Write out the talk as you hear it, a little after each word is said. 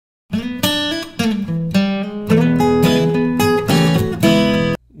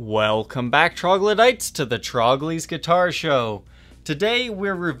Welcome back, troglodytes, to the Trogly's Guitar Show. Today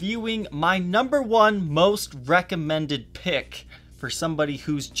we're reviewing my #1 most recommended pick for somebody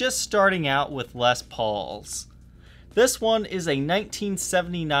who's just starting out with Les Pauls. This one is a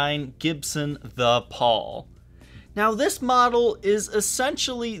 1979 Gibson The Paul. Now this model is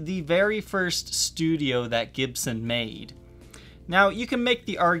essentially the very first studio that Gibson made. Now, you can make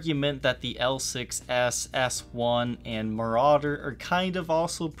the argument that the L6S, S1, and Marauder are kind of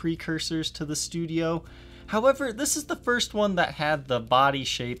also precursors to the studio. However, this is the first one that had the body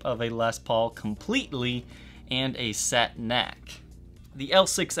shape of a Les Paul completely and a set neck. The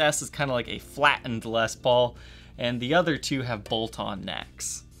L6S is kind of like a flattened Les Paul, and the other two have bolt-on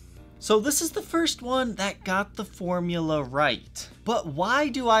necks. So this is the first one that got the formula right. But why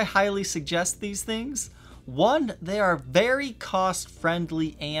do I highly suggest these things? One, they are very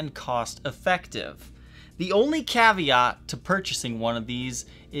cost-friendly and cost-effective. The only caveat to purchasing one of these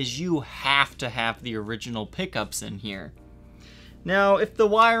is you have to have the original pickups in here. Now, if the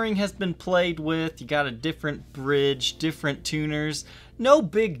wiring has been played with, you got a different bridge, different tuners, no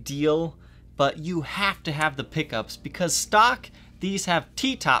big deal, but you have to have the pickups because stock, these have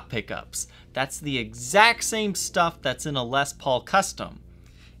T-top pickups. That's the exact same stuff that's in a Les Paul Custom.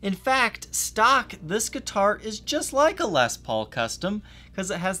 In fact, stock, this guitar is just like a Les Paul Custom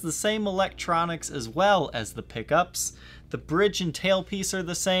because it has the same electronics as well as the pickups. The bridge and tailpiece are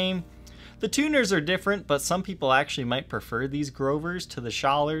the same. The tuners are different, but some people actually might prefer these Grovers to the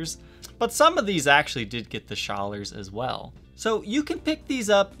Schallers. But some of these actually did get the Schallers as well. So you can pick these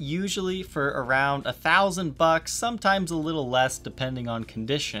up usually for around $1,000, sometimes a little less depending on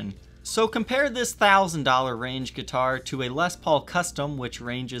condition. So compare this $1,000 range guitar to a Les Paul Custom, which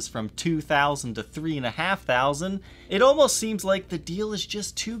ranges from $2,000 to $3,500. It almost seems like the deal is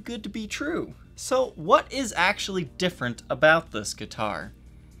just too good to be true. So what is actually different about this guitar?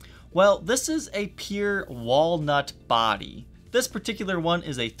 Well, this is a pure walnut body. This particular one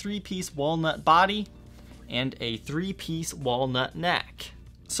is a 3-piece walnut body and a 3-piece walnut neck.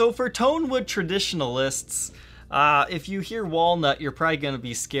 So for tonewood traditionalists, if you hear walnut, you're probably going to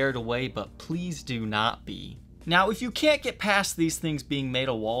be scared away, but please do not be. Now, if you can't get past these things being made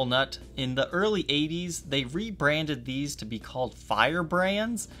of walnut, in the early 80s, they rebranded these to be called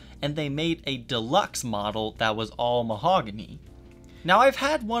Firebrands, and they made a Deluxe model that was all mahogany. Now, I've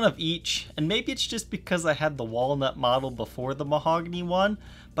had one of each, and maybe it's just because I had the walnut model before the mahogany one,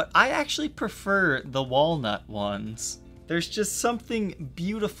 but I actually prefer the walnut ones. There's just something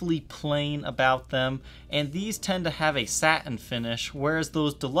beautifully plain about them, and these tend to have a satin finish, whereas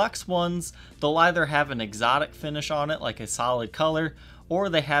those Deluxe ones, they'll either have an exotic finish on it, like a solid color, or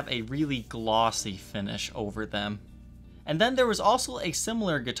they have a really glossy finish over them. And then there was also a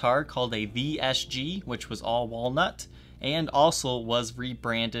similar guitar called a VSG, which was all walnut, and also was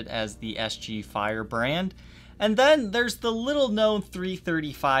rebranded as the SG Firebrand. And then there's the little known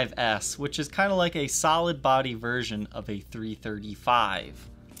 335S, which is kind of like a solid body version of a 335.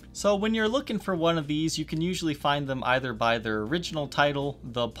 So when you're looking for one of these, you can usually find them either by their original title,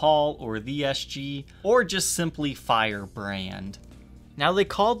 The Paul or the SG, or just simply Firebrand. Now they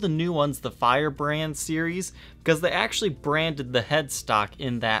called the new ones the Firebrand series because they actually branded the headstock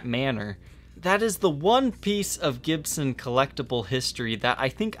in that manner. That is the one piece of Gibson collectible history that I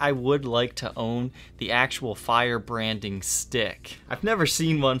think I would like to own, the actual fire branding stick. I've never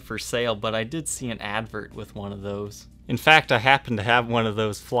seen one for sale, but I did see an advert with one of those. In fact, I happen to have one of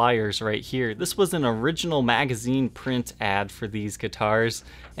those flyers right here. This was an original magazine print ad for these guitars,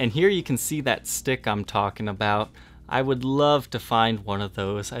 and here you can see that stick I'm talking about. I would love to find one of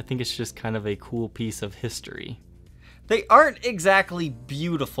those. I think it's just kind of a cool piece of history. They aren't exactly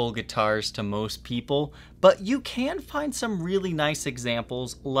beautiful guitars to most people, but you can find some really nice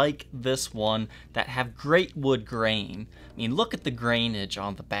examples like this one that have great wood grain. I mean, look at the grainage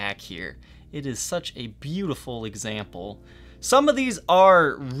on the back here. It is such a beautiful example. Some of these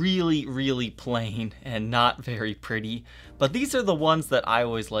are really plain and not very pretty, but these are the ones that I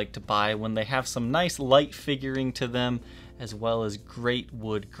always like to buy when they have some nice light figuring to them as well as great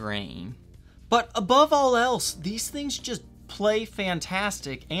wood grain. But above all else, these things just play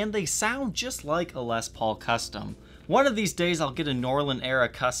fantastic and they sound just like a Les Paul Custom. One of these days I'll get a Norland era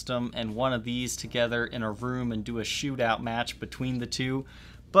Custom and one of these together in a room and do a shootout match between the two.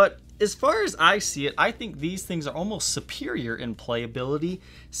 But as far as I see it, I think these things are almost superior in playability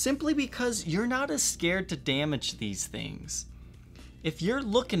simply because you're not as scared to damage these things. If you're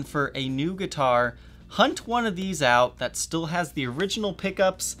looking for a new guitar, hunt one of these out that still has the original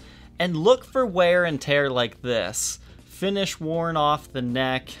pickups and look for wear and tear like this. finish worn off the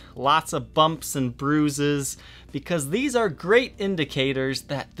neck, lots of bumps and bruises, because these are great indicators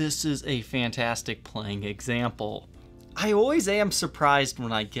that this is a fantastic playing example. I always am surprised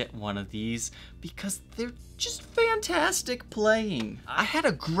when I get one of these because they're just fantastic playing. I had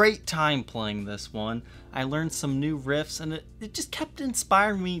a great time playing this one. I learned some new riffs and it just kept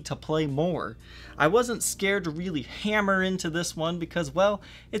inspiring me to play more. I wasn't scared to really hammer into this one because, well,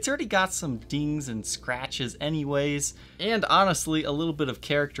 it's already got some dings and scratches anyways, and honestly, a little bit of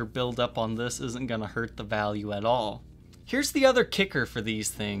character build up on this isn't gonna hurt the value at all. Here's the other kicker for these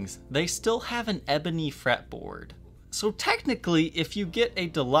things. They still have an ebony fretboard. So technically, if you get a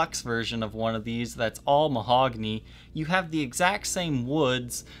deluxe version of one of these that's all mahogany, you have the exact same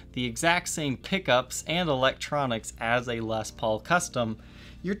woods, the exact same pickups and electronics as a Les Paul Custom.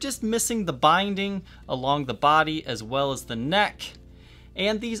 You're just missing the binding along the body as well as the neck,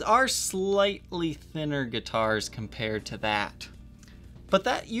 and these are slightly thinner guitars compared to that. But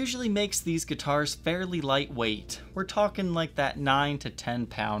that usually makes these guitars fairly lightweight. We're talking like that 9 to 10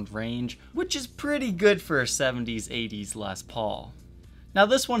 pound range, which is pretty good for a 70s, 80s Les Paul. Now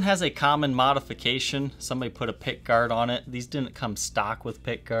this one has a common modification. Somebody put a pick guard on it. These didn't come stock with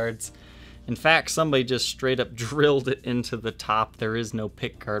pick guards. In fact, somebody just straight up drilled it into the top. There is no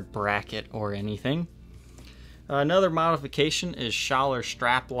pick guard bracket or anything. Another modification is Schaller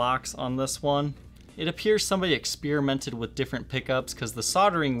strap locks on this one. It appears somebody experimented with different pickups because the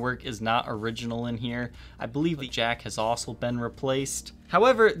soldering work is not original in here. I believe the jack has also been replaced.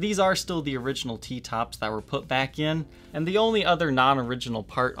 However, these are still the original T-tops that were put back in, and the only other non-original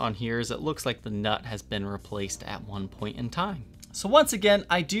part on here is it looks like the nut has been replaced at one point in time. So once again,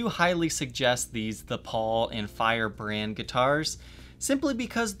 I do highly suggest these The Paul and Firebrand guitars, simply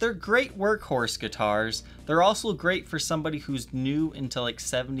because they're great workhorse guitars. They're also great for somebody who's new into like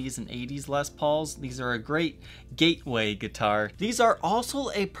 70s and 80s Les Pauls. These are a great gateway guitar. These are also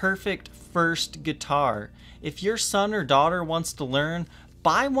a perfect first guitar. If your son or daughter wants to learn,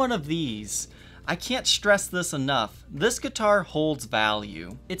 buy one of these. I can't stress this enough. This guitar holds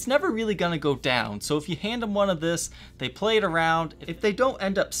value. It's never really gonna go down, so if you hand them one of this, they play it around. If they don't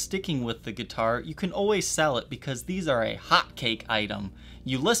end up sticking with the guitar, you can always sell it because these are a hotcake item.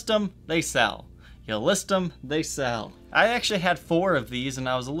 You list them, they sell. You list them, they sell. I actually had 4 of these and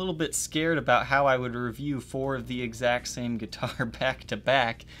I was a little bit scared about how I would review 4 of the exact same guitar back to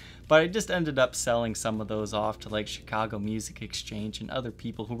back. But I just ended up selling some of those off to like Chicago Music Exchange and other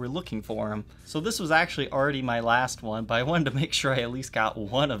people who were looking for them. So this was actually already my last one, but I wanted to make sure I at least got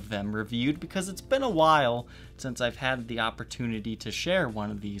one of them reviewed because it's been a while since I've had the opportunity to share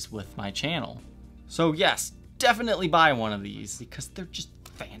one of these with my channel. So yes, definitely buy one of these because they're just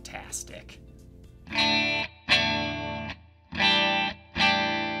fantastic.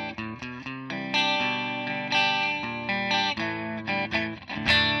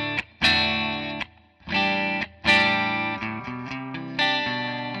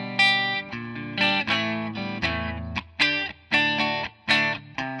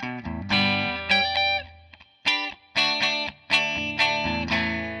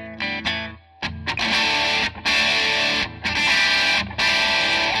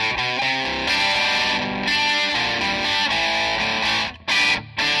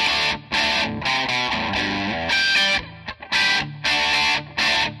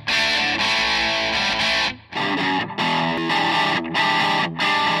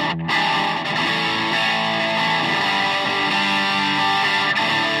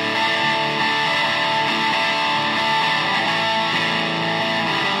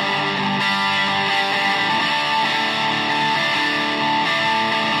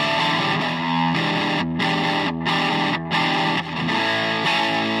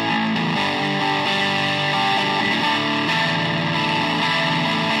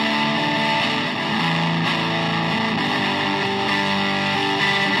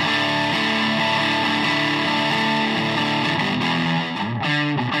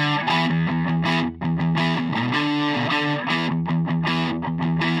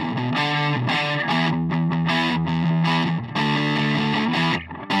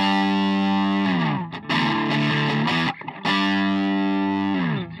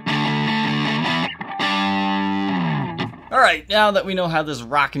 Alright, now that we know how this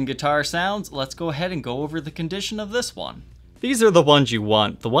rockin' guitar sounds, let's go ahead and go over the condition of this one. These are the ones you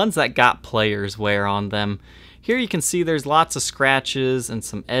want, the ones that got players wear on them. Here you can see there's lots of scratches and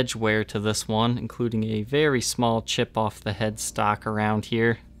some edge wear to this one, including a very small chip off the headstock around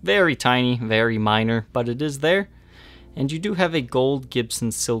here. Very tiny, very minor, but it is there. And you do have a gold Gibson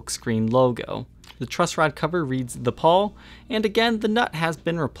silkscreen logo. The truss rod cover reads The Paul, and again, the nut has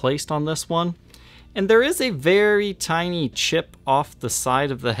been replaced on this one. And there is a very tiny chip off the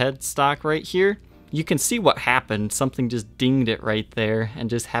side of the headstock right here. You can see what happened. Something just dinged it right there and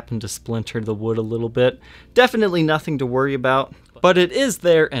just happened to splinter the wood a little bit. Definitely nothing to worry about, but it is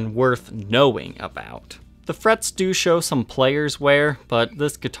there and worth knowing about. The frets do show some player's wear, but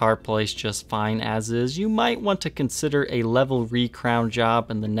this guitar plays just fine as is. You might want to consider a level recrown job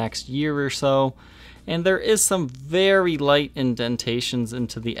in the next year or so. And there is some very light indentations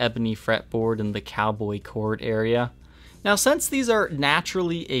into the ebony fretboard in the cowboy chord area. Now, since these are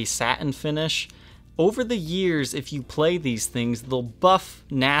naturally a satin finish, over the years, if you play these things, they'll buff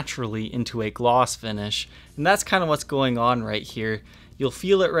naturally into a gloss finish. And that's kind of what's going on right here. You'll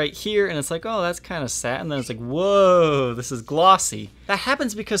feel it right here, and it's like, oh, that's kind of satin. Then it's like, whoa, this is glossy. That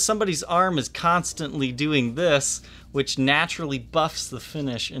happens because somebody's arm is constantly doing this, which naturally buffs the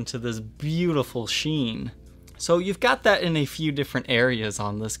finish into this beautiful sheen. So you've got that in a few different areas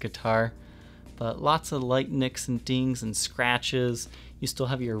on this guitar, but lots of light nicks and dings and scratches. You still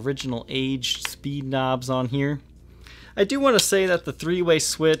have your original aged speed knobs on here. I do want to say that the three-way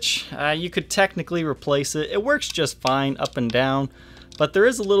switch, you could technically replace it. It works just fine up and down, but there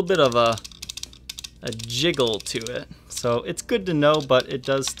is a little bit of a jiggle to it. So it's good to know, but it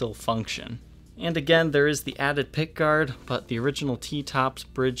does still function. And again, there is the added pickguard, but the original T-tops,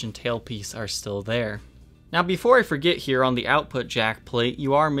 bridge, and tailpiece are still there. Now before I forget here, on the output jack plate,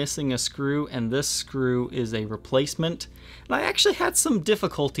 you are missing a screw, and this screw is a replacement. And I actually had some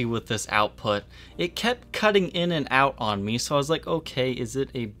difficulty with this output. It kept cutting in and out on me, so I was like, okay, is it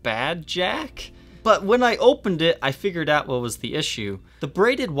a bad jack? But when I opened it, I figured out what was the issue. The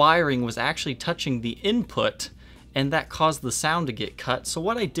braided wiring was actually touching the input, and that caused the sound to get cut. So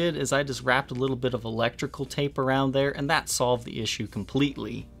what I did is I just wrapped a little bit of electrical tape around there, and that solved the issue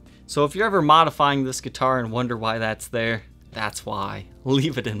completely. So if you're ever modifying this guitar and wonder why that's there, that's why.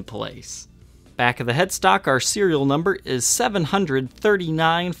 Leave it in place. Back of the headstock, our serial number is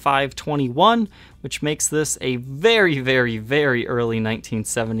 739-521, which makes this a very, very, very early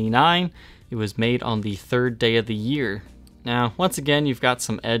 1979. It was made on the 3rd day of the year. Now, once again, you've got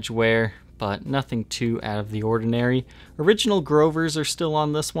some edge wear, but nothing too out of the ordinary. Original Grovers are still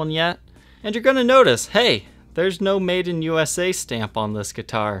on this one yet. And you're gonna notice, hey, there's no Made in USA stamp on this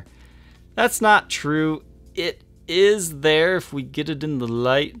guitar. That's not true. It is there if we get it in the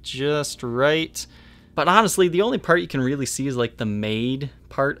light just right. But honestly, the only part you can really see is like the made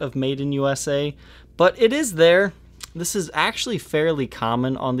part of Made in USA. But it is there. This is actually fairly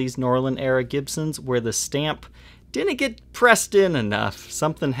common on these Norland era Gibsons, where the stamp didn't get pressed in enough.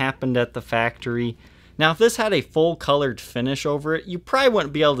 Something happened at the factory. Now if this had a full colored finish over it, you probably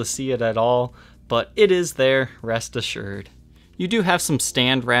wouldn't be able to see it at all, but it is there, rest assured. You do have some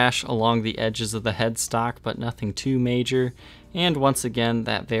stand rash along the edges of the headstock, but nothing too major. And once again,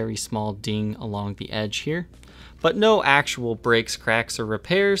 that very small ding along the edge here. But no actual breaks, cracks, or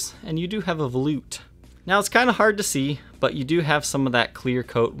repairs, and you do have a volute. Now it's kind of hard to see, but you do have some of that clear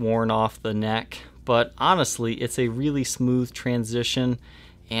coat worn off the neck, but honestly it's a really smooth transition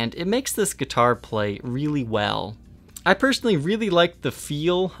and it makes this guitar play really well. I personally really like the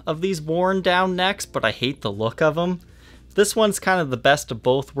feel of these worn down necks, but I hate the look of them. This one's kind of the best of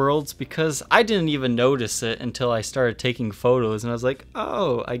both worlds because I didn't even notice it until I started taking photos and I was like,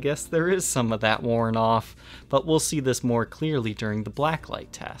 oh, I guess there is some of that worn off, but we'll see this more clearly during the blacklight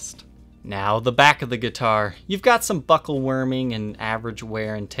test. Now, the back of the guitar. You've got some buckle worming and average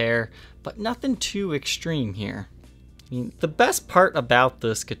wear and tear, but nothing too extreme here. I mean, the best part about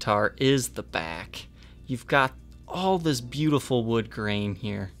this guitar is the back. You've got all this beautiful wood grain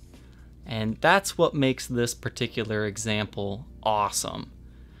here, and that's what makes this particular example awesome.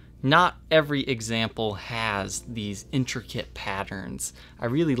 Not every example has these intricate patterns. I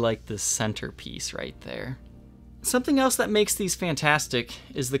really like this centerpiece right there. Something else that makes these fantastic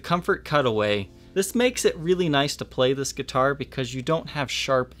is the comfort cutaway. This makes it really nice to play this guitar because you don't have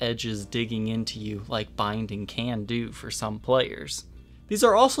sharp edges digging into you like binding can do for some players. These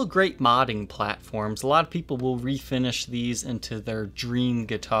are also great modding platforms. A lot of people will refinish these into their dream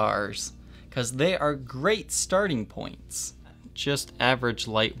guitars because they are great starting points. Just average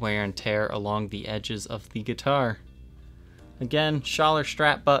light wear and tear along the edges of the guitar. Again, Schaller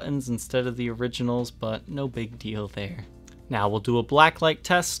strap buttons instead of the originals, but no big deal there. Now we'll do a blacklight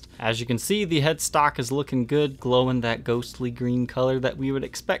test. As you can see, the headstock is looking good, glowing that ghostly green color that we would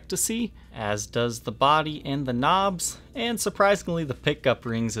expect to see, as does the body and the knobs, and surprisingly the pickup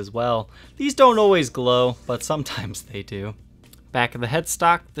rings as well. These don't always glow, but sometimes they do. Back of the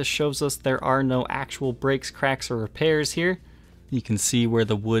headstock, this shows us there are no actual breaks, cracks, or repairs here. You can see where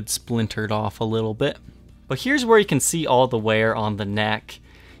the wood splintered off a little bit. But here's where you can see all the wear on the neck.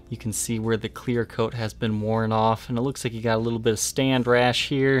 You can see where the clear coat has been worn off, and it looks like you got a little bit of stand rash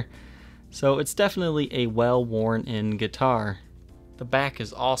here. So it's definitely a well worn in guitar. The back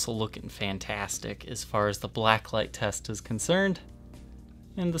is also looking fantastic as far as the blacklight test is concerned.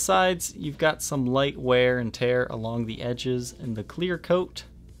 And the sides, you've got some light wear and tear along the edges in the clear coat.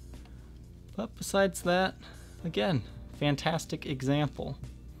 But besides that, again, fantastic example.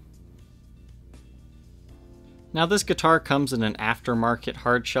 Now this guitar comes in an aftermarket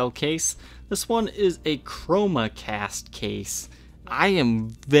hardshell case. This one is a chroma cast case. I am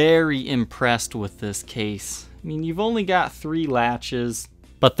very impressed with this case. I mean, you've only got 3 latches,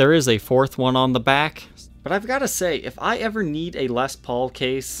 but there is a 4th one on the back. But I've got to say, if I ever need a Les Paul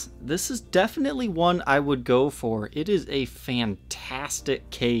case, this is definitely one I would go for. It is a fantastic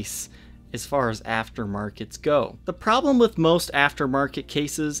case as far as aftermarkets go. The problem with most aftermarket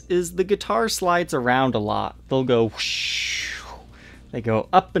cases is the guitar slides around a lot. They'll go whoosh, they go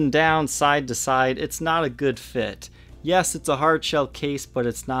up and down, side to side. It's not a good fit. Yes, it's a hard shell case, but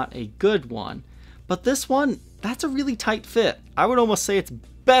it's not a good one. But this one, that's a really tight fit. I would almost say it's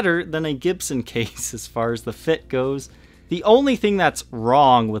better than a Gibson case as far as the fit goes. The only thing that's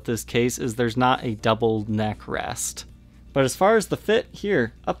wrong with this case is there's not a double neck rest. But as far as the fit,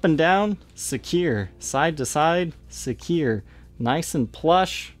 here, up and down, secure. Side to side, secure. Nice and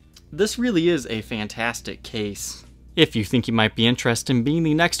plush. This really is a fantastic case. If you think you might be interested in being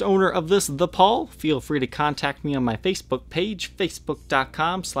the next owner of this The Paul, feel free to contact me on my Facebook page,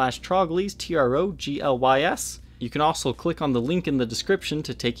 facebook.com/Troglys, Troglys. You can also click on the link in the description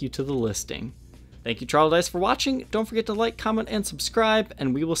to take you to the listing. Thank you, Trogly, for watching. Don't forget to like, comment, and subscribe,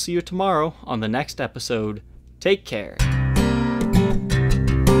 and we will see you tomorrow on the next episode. Take care.